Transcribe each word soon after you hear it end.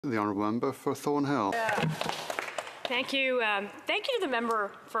The honourable member for Thornhill. Thank you. Thank you to the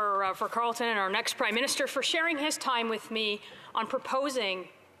member for Carleton and our next Prime Minister for sharing his time with me on proposing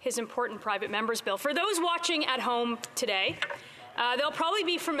his important private member's bill. For those watching at home today, they'll probably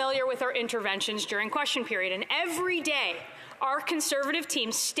be familiar with our interventions during question period. And every day, our Conservative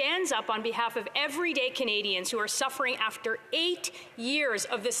team stands up on behalf of everyday Canadians who are suffering after 8 years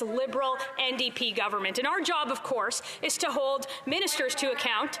of this Liberal NDP government. And our job, of course, is to hold ministers to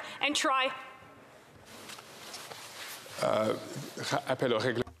account and try.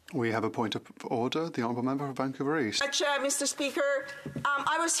 We have a point of order. The honourable member for Vancouver East. Mr. Speaker,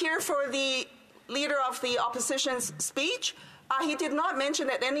 I was here for the Leader of the Opposition's speech. He did not mention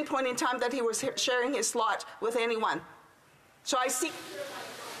at any point in time that he was sharing his slot with anyone. So I seek.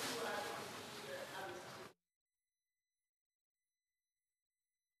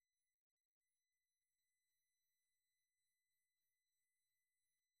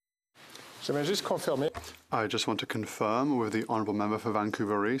 I just want to confirm with the honourable member for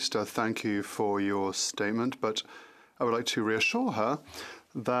Vancouver East, thank you for your statement, but I would like to reassure her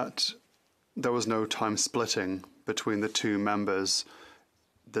that there was no time splitting between the two members.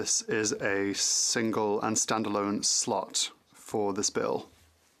 This is a single and standalone slot for this bill.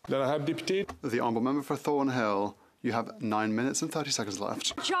 The honourable member for Thornhill, you have 9 minutes and 30 seconds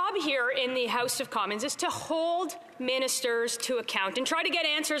left. Our job here in the House of Commons is to hold ministers to account and try to get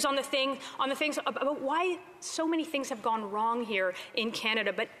answers on the things about why so many things have gone wrong here in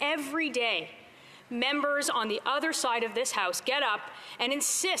Canada. But every day, members on the other side of this House get up and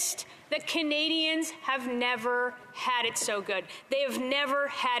insist that Canadians have never had it so good. They have never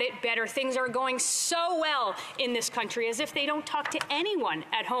had it better. Things are going so well in this country, as if they don't talk to anyone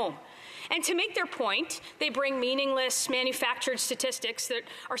at home. And to make their point, they bring meaningless, manufactured statistics that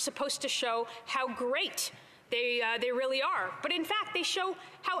are supposed to show how great they really are. But in fact, they show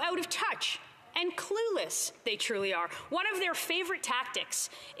how out of touch and clueless they truly are. One of their favorite tactics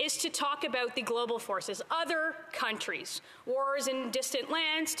is to talk about the global forces, other countries, wars in distant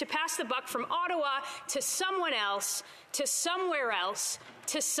lands, to pass the buck from Ottawa to someone else, to somewhere else,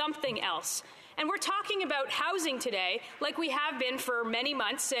 to something else. And we're talking about housing today like we have been for many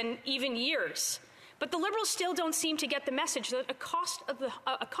months and even years. But the Liberals still don't seem to get the message that a cost of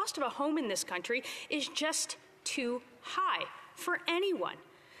a home in this country is just too high for anyone.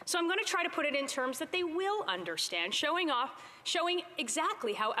 So I'm going to try to put it in terms that they will understand, showing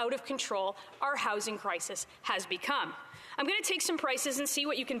exactly how out of control our housing crisis has become. I'm going to take some prices and see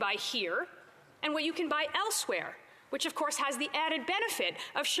what you can buy here and what you can buy elsewhere, which of course has the added benefit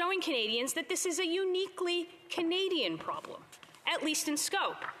of showing Canadians that this is a uniquely Canadian problem, at least in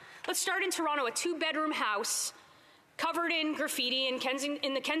scope. Let's start in Toronto, a 2-bedroom house covered in graffiti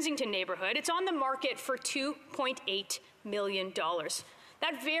in the Kensington neighbourhood. It's on the market for $2.8 million.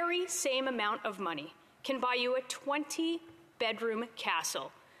 That very same amount of money can buy you a 20-bedroom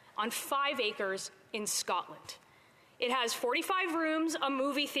castle on 5 acres in Scotland. It has 45 rooms, a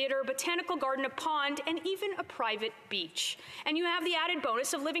movie theatre, botanical garden, a pond, and even a private beach. And you have the added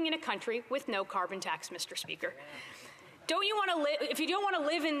bonus of living in a country with no carbon tax, Mr. Speaker. If you don't want to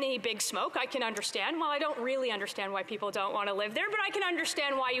live in the big smoke, I can understand. Well, I don't really understand why people don't want to live there, but I can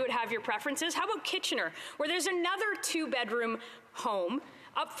understand why you would have your preferences. How about Kitchener, where there's another 2-bedroom home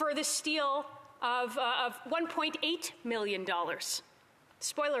up for the steal of $1.8 million?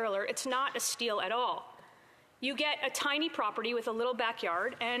 Spoiler alert, it's not a steal at all. You get a tiny property with a little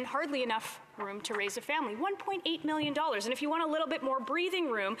backyard and hardly enough room to raise a family. $1.8 million. And if you want a little bit more breathing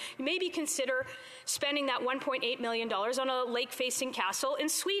room, maybe consider spending that $1.8 million on a lake-facing castle in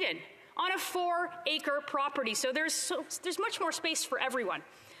Sweden on a 4-acre property. So there's much more space for everyone.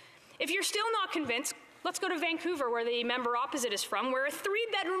 If you're still not convinced, let's go to Vancouver, where the member opposite is from, where a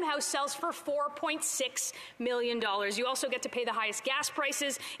 3-bedroom house sells for $4.6 million. You also get to pay the highest gas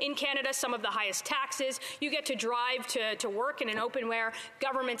prices in Canada, some of the highest taxes. You get to drive to work in an open-air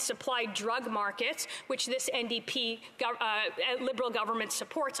government-supplied drug market, which this NDP Liberal government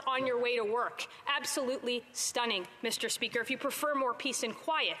supports on your way to work. Absolutely stunning, Mr. Speaker. If you prefer more peace and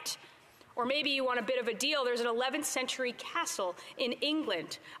quiet, or maybe you want a bit of a deal, there's an 11th century castle in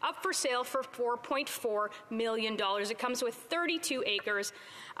England up for sale for $4.4 million. It comes with 32 acres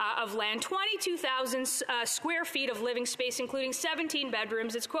of land, 22,000 square feet of living space, including 17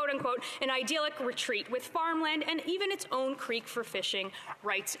 bedrooms. It's quote-unquote an idyllic retreat with farmland and even its own creek for fishing,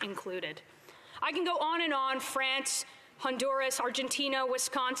 rights included. I can go on and on. France, Honduras, Argentina,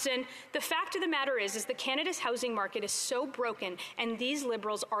 Wisconsin. The fact of the matter is that Canada's housing market is so broken, and these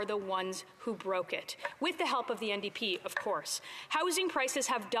Liberals are the ones who broke it, with the help of the NDP, of course. Housing prices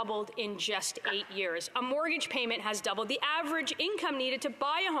have doubled in just 8 years. A mortgage payment has doubled. The average income needed to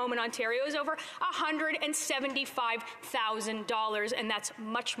buy a home in Ontario is over $175,000, and that's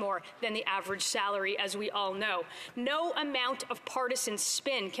much more than the average salary, as we all know. No amount of partisan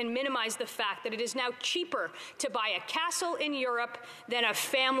spin can minimize the fact that it is now cheaper to buy a castle in Europe than a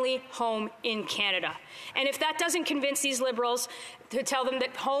family home in Canada. And if that doesn't convince these Liberals to tell them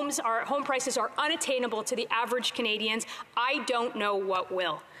that home prices are unattainable to the average Canadians, I don't know what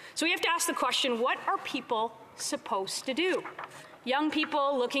will. So we have to ask the question, what are people supposed to do? Young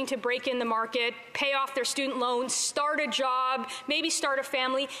people looking to break in the market, pay off their student loans, start a job, maybe start a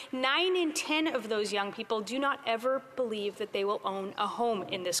family. 9 in 10 of those young people do not ever believe that they will own a home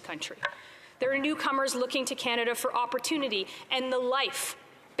in this country. There are newcomers looking to Canada for opportunity and the life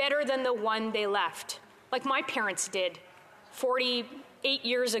better than the one they left, like my parents did 48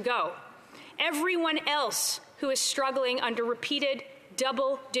 years ago. Everyone else who is struggling under repeated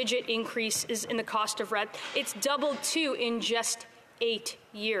double-digit increases in the cost of rent, it's doubled too in just 8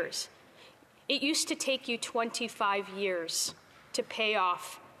 years. It used to take you 25 years to pay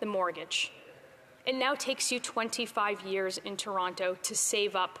off the mortgage. It now takes you 25 years in Toronto to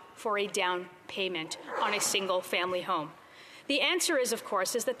save up for a down payment on a single-family home. The answer is, of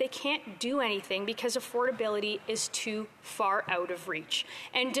course, is that they can't do anything because affordability is too far out of reach.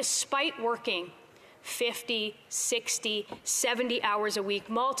 And despite working 50, 60, 70 hours a week,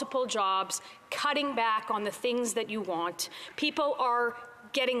 multiple jobs, cutting back on the things that you want, people are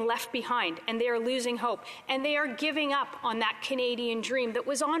getting left behind, and they are losing hope, and they are giving up on that Canadian dream that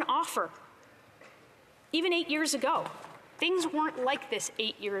was on offer even 8 years ago. Things weren't like this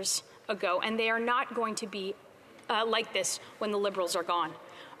 8 years ago, and they are not going to be like this when the Liberals are gone.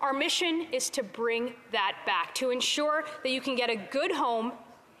 Our mission is to bring that back, to ensure that you can get a good home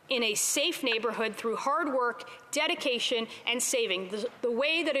in a safe neighborhood through hard work, dedication, and saving, the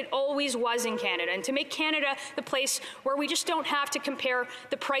way that it always was in Canada, and to make Canada the place where we just don't have to compare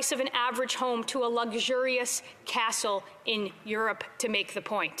the price of an average home to a luxurious castle in Europe to make the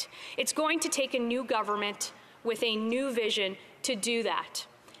point. It's going to take a new government with a new vision to do that.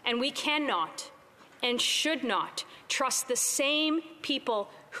 And we cannot and should not trust the same people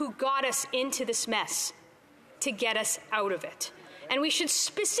who got us into this mess to get us out of it. And we should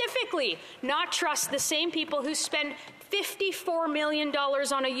specifically not trust the same people who spend $54 million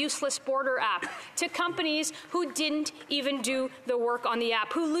on a useless border app to companies who didn't even do the work on the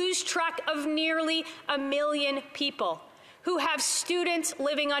app, who lose track of nearly 1 million people, who have students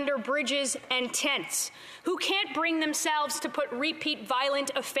living under bridges and tents, who can't bring themselves to put repeat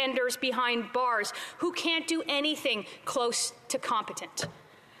violent offenders behind bars, who can't do anything close to competent.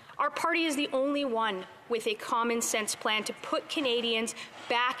 Our party is the only one with a common sense plan to put Canadians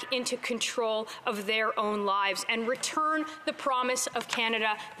back into control of their own lives and return the promise of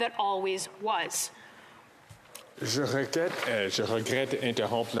Canada that always was. Je regrette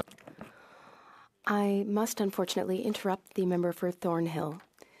d'interrompre. I must unfortunately interrupt the member for Thornhill.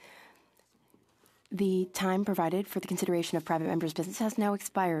 The time provided for the consideration of private members' business has now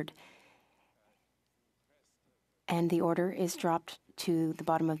expired, and the order is dropped to the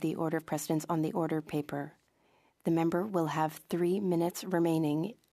bottom of the order of precedence on the order paper. The member will have 3 minutes remaining